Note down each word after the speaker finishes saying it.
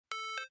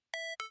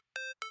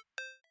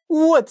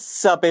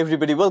What's up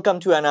everybody, welcome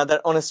to another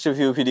honest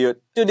review video.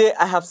 Today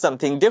I have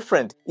something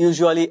different.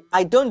 Usually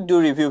I don't do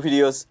review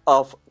videos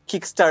of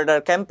Kickstarter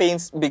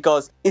campaigns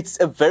because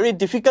it's very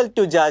difficult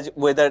to judge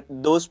whether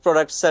those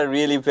products are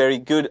really very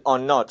good or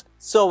not.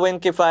 So when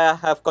Kefaya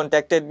have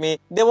contacted me,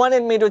 they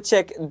wanted me to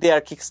check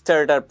their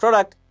Kickstarter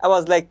product. I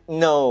was like,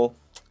 no,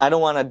 I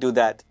don't want to do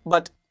that.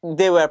 But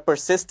they were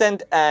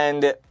persistent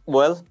and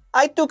well,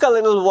 I took a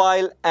little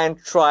while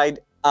and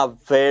tried a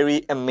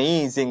very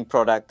amazing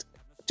product.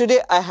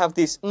 Today I have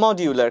this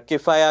modular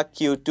Kefeya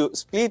Q2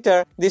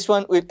 splitter. This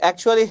one will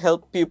actually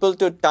help people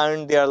to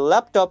turn their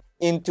laptop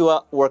into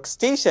a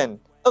workstation.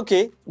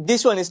 Okay,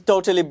 this one is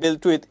totally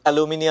built with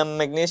aluminum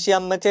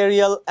magnesium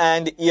material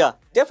and yeah,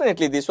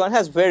 definitely this one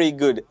has very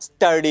good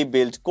sturdy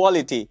build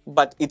quality.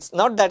 But it's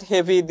not that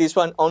heavy, this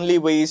one only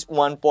weighs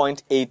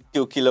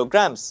 1.82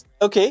 kilograms.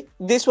 Okay,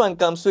 this one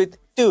comes with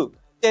two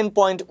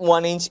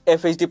 10.1-inch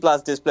FHD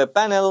Plus display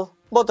panel.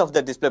 Both of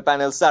the display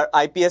panels are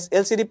IPS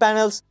LCD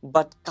panels,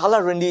 but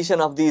color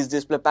rendition of these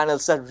display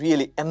panels are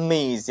really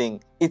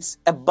amazing. It's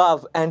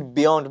above and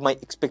beyond my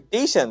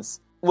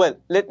expectations. Well,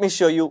 let me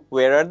show you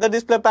where are the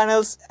display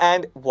panels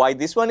and why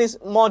this one is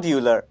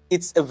modular.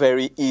 It's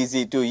very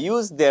easy to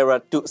use. There are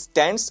two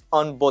stands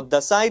on both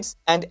the sides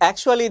and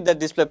actually the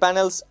display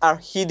panels are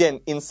hidden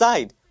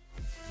inside.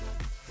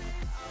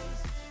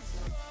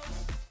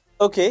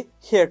 Okay,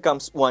 here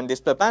comes one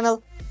display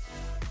panel.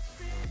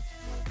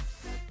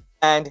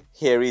 And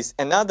here is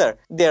another.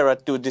 There are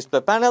two display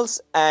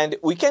panels and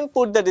we can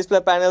put the display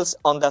panels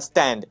on the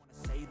stand.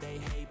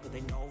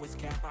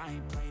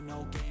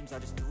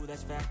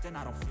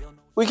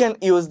 We can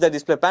use the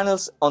display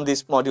panels on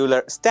this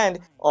modular stand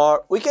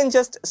or we can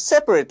just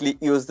separately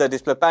use the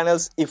display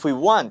panels if we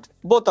want.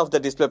 Both of the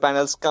display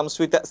panels comes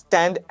with a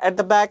stand at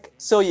the back.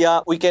 So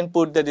yeah, we can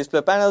put the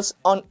display panels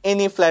on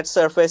any flat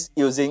surface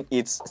using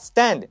its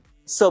stand.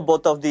 So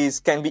both of these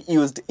can be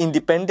used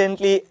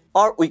independently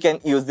or we can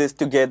use this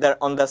together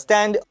on the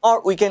stand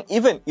or we can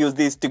even use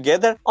these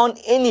together on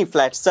any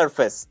flat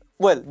surface.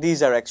 Well,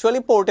 these are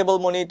actually portable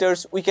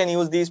monitors. We can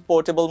use these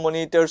portable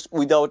monitors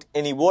without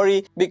any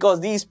worry because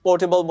these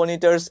portable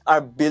monitors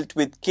are built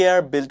with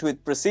care, built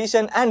with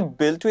precision and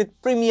built with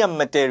premium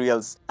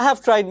materials. I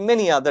have tried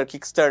many other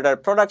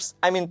Kickstarter products,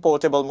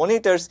 portable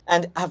monitors,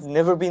 and I've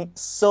never been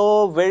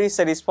so very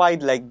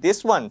satisfied like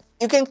this one.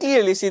 You can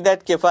clearly see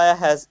that Kefaya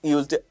has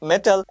used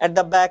metal at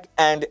the back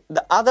and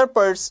the other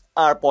parts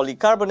are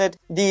polycarbonate.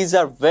 These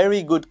are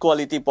very good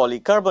quality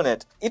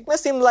polycarbonate. It may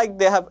seem like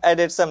they have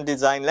added some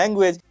design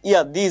language.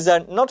 Yeah, these are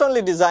not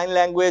only design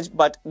language,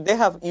 but they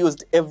have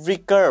used every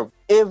curve,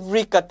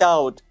 every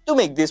cutout to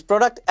make this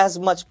product as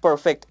much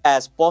perfect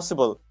as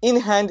possible.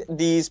 In hand,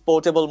 these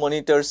portable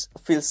monitors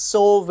feel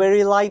so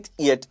very light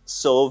yet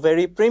so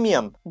very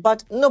premium.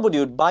 But nobody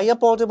would buy a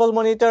portable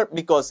monitor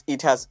because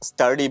it has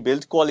sturdy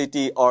build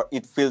quality or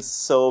it feels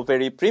so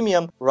very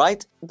premium,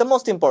 right? The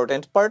most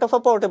important part of a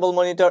portable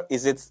monitor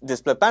is its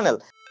display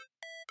panel.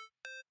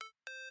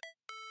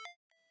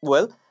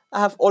 Well,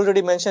 I have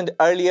already mentioned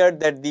earlier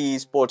that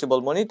these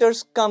portable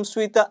monitors comes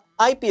with a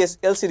IPS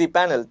LCD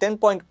panel,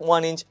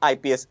 10.1-inch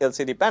IPS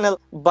LCD panel,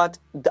 but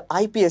the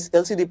IPS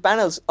LCD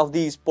panels of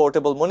these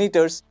portable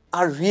monitors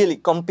are really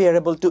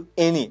comparable to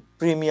any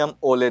premium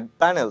OLED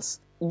panels.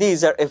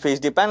 These are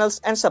FHD panels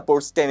and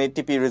supports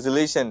 1080p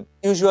resolution.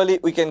 Usually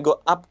we can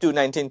go up to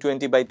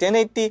 1920 by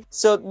 1080,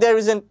 so there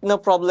isn't no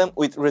problem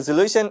with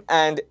resolution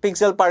and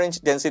pixel per inch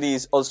density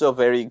is also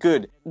very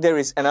good. There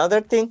is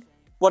another thing.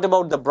 What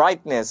about the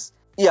brightness?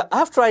 Yeah,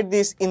 I've tried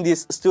this in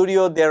this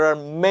studio. There are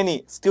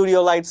many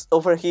studio lights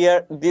over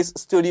here. This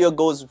studio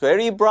goes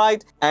very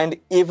bright and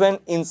even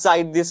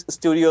inside this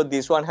studio,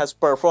 this one has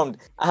performed.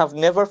 I have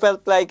never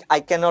felt like I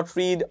cannot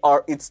read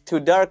or it's too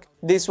dark.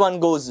 This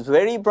one goes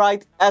very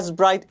bright as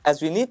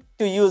we need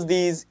to use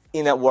these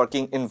in a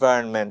working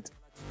environment.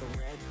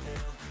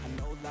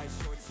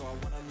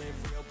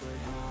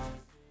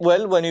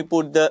 Well, when we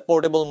put the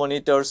portable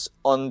monitors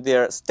on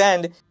their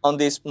stand, on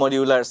this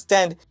modular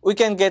stand, we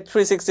can get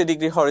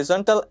 360-degree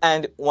horizontal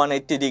and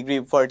 180-degree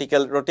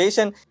vertical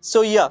rotation.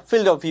 So yeah,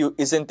 field of view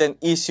isn't an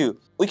issue.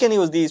 We can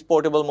use these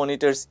portable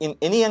monitors in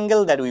any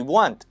angle that we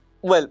want.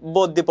 Well,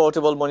 both the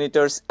portable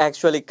monitors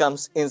actually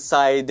comes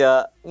inside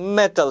a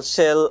metal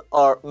shell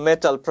or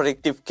metal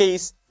protective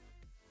case.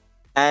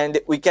 And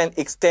we can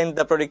extend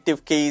the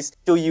protective case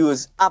to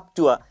use up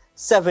to a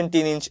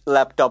 17-inch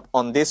laptop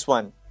on this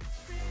one.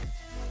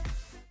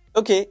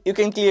 Okay, you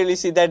can clearly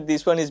see that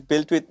this one is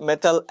built with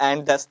metal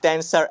and the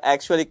stands are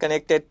actually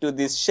connected to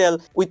this shell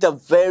with a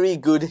very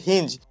good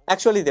hinge.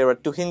 Actually, there are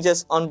two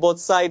hinges on both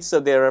sides, so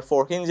there are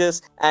 4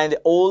 hinges and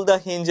all the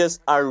hinges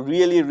are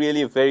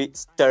really very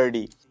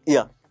sturdy.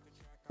 Yeah,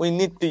 we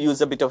need to use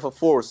a bit of a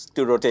force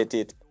to rotate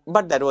it.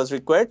 But that was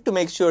required to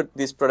make sure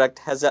this product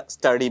has a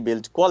sturdy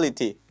build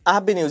quality. I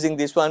have been using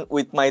this one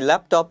with my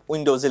laptop,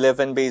 Windows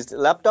 11 based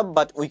laptop,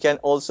 but we can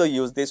also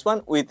use this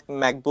one with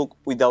MacBook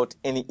without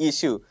any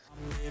issue.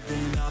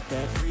 Living up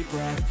every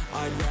breath,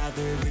 I'd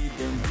rather lead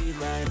than be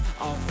led.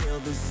 I'll fill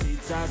the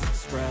seats as I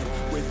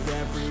spread with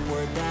every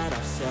word that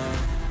I've said.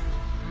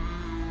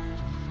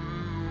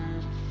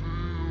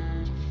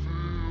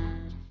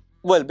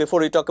 Well, before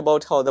we talk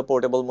about how the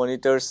portable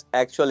monitors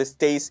actually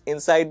stays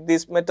inside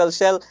this metal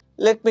shell,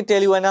 let me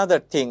tell you another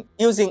thing.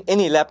 Using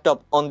any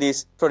laptop on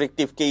this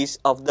protective case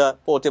of the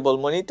portable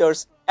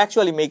monitors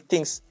actually make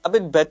things a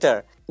bit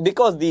better,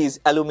 because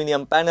these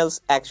aluminum panels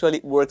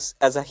actually works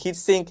as a heat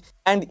sink,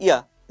 and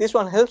yeah, this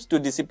one helps to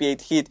dissipate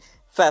heat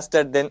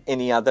faster than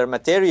any other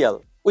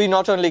material. We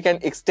not only can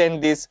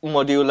extend this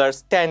modular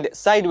stand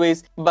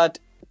sideways, but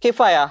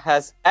Kefaya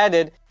has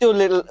added two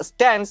little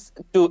stands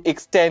to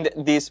extend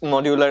this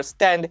modular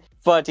stand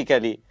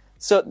vertically.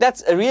 So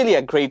that's really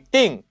a great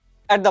thing.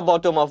 At the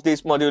bottom of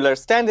this modular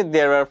stand,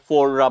 there are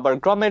 4 rubber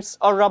grommets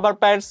or rubber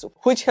pads,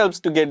 which helps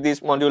to get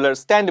this modular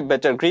stand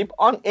better grip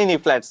on any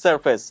flat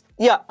surface.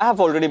 Yeah, I have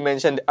already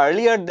mentioned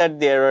earlier that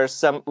there are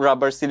some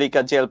rubber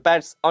silica gel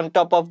pads on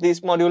top of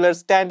this modular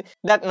stand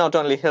that not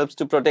only helps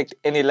to protect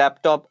any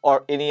laptop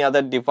or any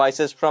other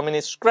devices from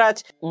any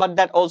scratch, but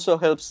that also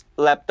helps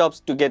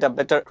laptops to get a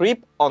better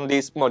grip on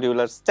this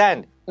modular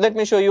stand. Let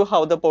me show you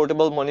how the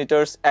portable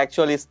monitors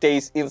actually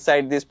stays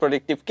inside this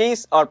protective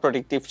case or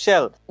protective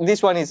shell.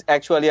 This one is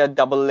actually a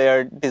double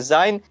layered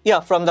design.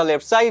 Yeah, from the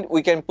left side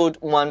we can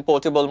put one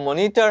portable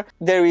monitor.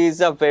 There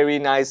is a very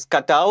nice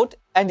cutout.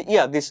 And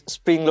yeah, this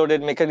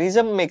spring-loaded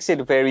mechanism makes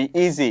it very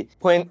easy.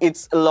 When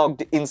it's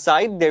locked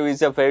inside, there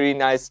is a very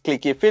nice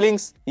clicky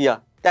feelings. Yeah,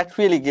 that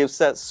really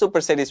gives us super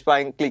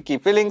satisfying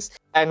clicky feelings.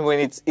 And when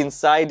it's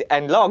inside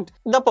and locked,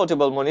 the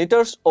portable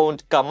monitors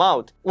won't come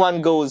out.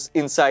 One goes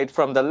inside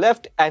from the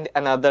left and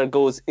another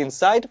goes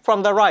inside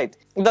from the right.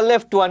 The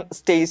left one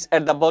stays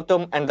at the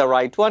bottom and the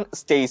right one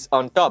stays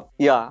on top.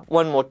 Yeah,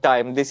 one more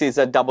time, this is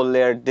a double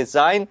layered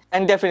design,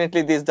 and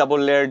definitely this double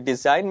layered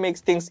design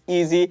makes things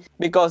easy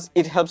because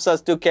it helps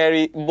us to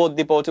carry both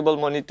the portable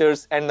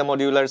monitors and the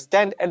modular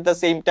stand at the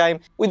same time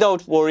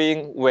without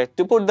worrying where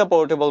to put the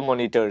portable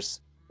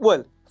monitors.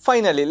 Well,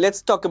 finally,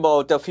 let's talk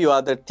about a few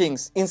other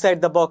things.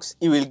 Inside the box,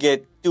 you will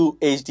get 2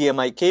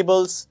 HDMI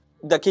cables.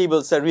 The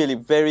cables are really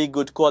very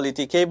good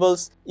quality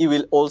cables. You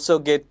will also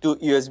get 2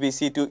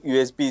 USB-C to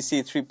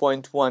USB-C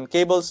 3.1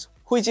 cables,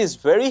 which is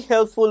very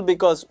helpful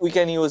because we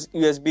can use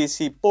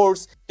USB-C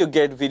ports to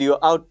get video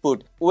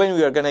output. When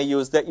we are gonna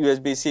use the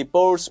USB-C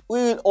ports, we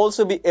will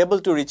also be able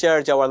to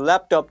recharge our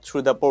laptop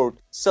through the port.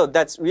 So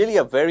that's really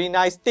a very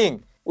nice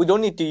thing. We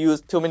don't need to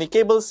use too many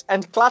cables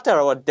and clutter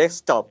our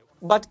desktop.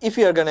 But if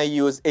you are gonna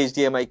use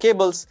HDMI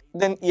cables,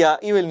 then yeah,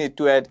 you will need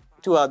to add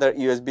 2 other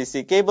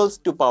USB-C cables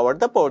to power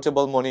the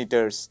portable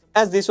monitors.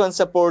 As this one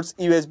supports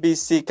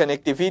USB-C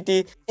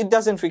connectivity, it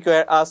doesn't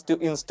require us to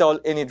install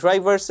any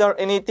drivers or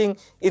anything.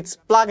 It's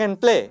plug and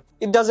play.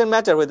 It doesn't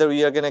matter whether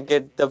we are gonna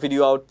get the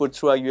video output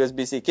through a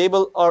USB-C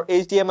cable or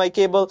HDMI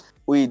cable.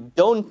 We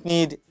don't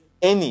need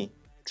any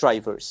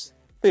drivers,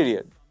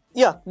 period.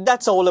 Yeah,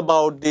 that's all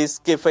about these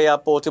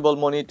Kefeya portable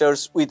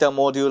monitors with a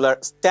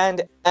modular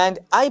stand, and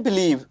I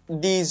believe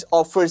these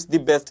offers the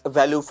best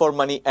value for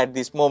money at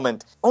this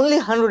moment. Only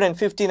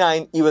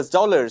 $159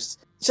 US.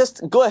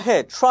 Just go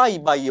ahead, try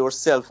by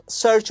yourself,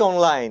 search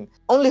online.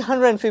 Only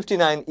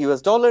 $159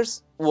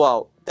 US?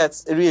 Wow,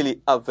 that's really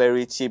a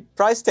very cheap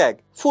price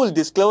tag. Full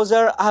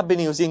disclosure, I have been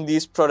using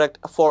this product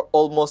for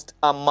almost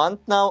a month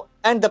now,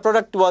 and the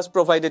product was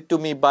provided to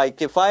me by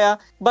Kefaya,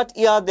 but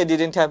yeah, they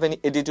didn't have any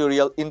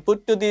editorial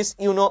input to this.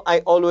 You know, I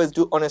always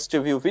do honest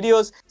review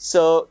videos,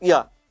 so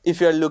yeah. If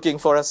you're looking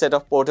for a set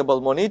of portable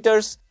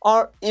monitors,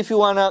 or if you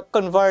wanna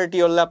convert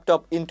your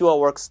laptop into a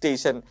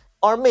workstation,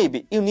 or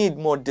maybe you need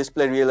more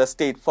display real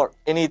estate for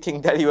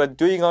anything that you are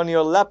doing on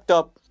your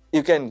laptop,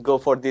 you can go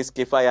for this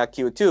Kefeya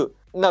Q2.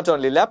 Not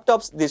only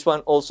laptops, this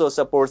one also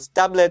supports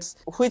tablets,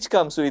 which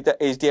comes with a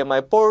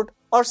HDMI port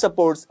or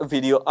supports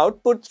video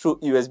output through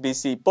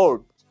USB-C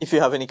port. If you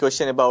have any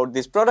question about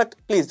this product,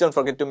 please don't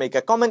forget to make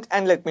a comment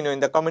and let me know in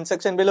the comment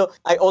section below.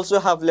 I also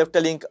have left a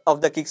link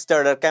of the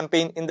Kickstarter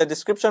campaign in the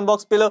description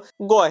box below.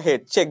 Go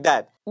ahead, check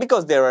that,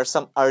 because there are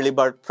some early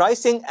bird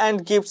pricing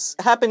and gifts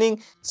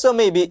happening, so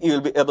maybe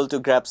you'll be able to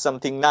grab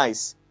something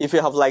nice. If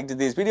you have liked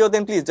this video,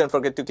 then please don't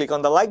forget to click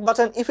on the like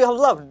button. If you have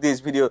loved this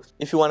video,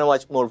 if you want to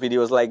watch more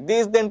videos like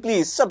this, then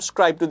please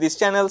subscribe to this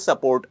channel,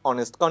 support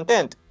honest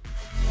content.